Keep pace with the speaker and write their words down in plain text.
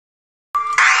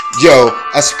Yo,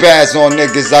 I spaz on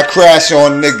niggas, I crash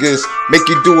on niggas, make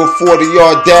you do a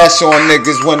 40-yard dash on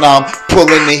niggas when I'm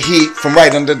pulling the heat from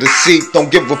right under the seat. Don't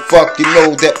give a fuck, you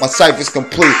know that my cipher's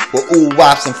complete with ooh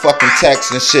wops and fucking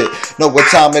texts and shit. Know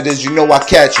what time it is, you know I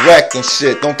catch wreck and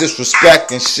shit. Don't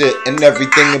disrespect and shit, and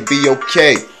everything will be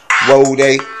okay. Road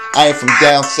A, I ain't from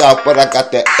down south, but I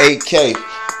got that AK.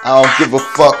 I don't give a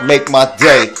fuck, make my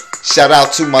day. Shout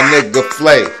out to my nigga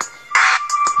Flay.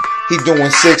 He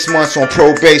doing 6 months on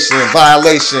probation,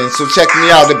 violation. So check me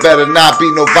out, it better not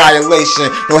be no violation.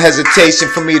 No hesitation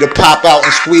for me to pop out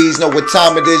and squeeze. Know what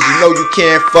time it is, you know you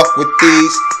can't fuck with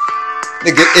these.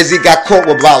 Nigga Izzy got caught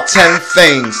with about 10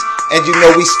 things. And you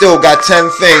know we still got 10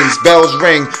 things. Bells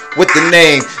ring with the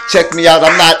name. Check me out,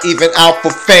 I'm not even out for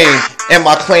fame. And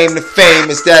my claim to fame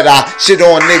is that I shit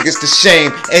on niggas to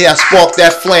shame. And I spark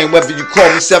that flame, whether you call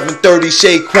me 730,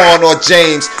 Sha-kwan or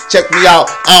James. Check me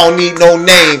out, I don't need no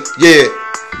name, yeah.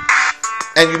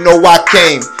 And you know I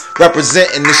came,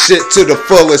 representing the shit to the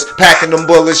fullest. Packing them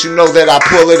bullets, you know that I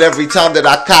pull it every time that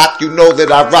I cock. You know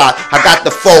that I rock, I got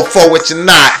the fofo with your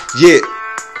knot, yeah.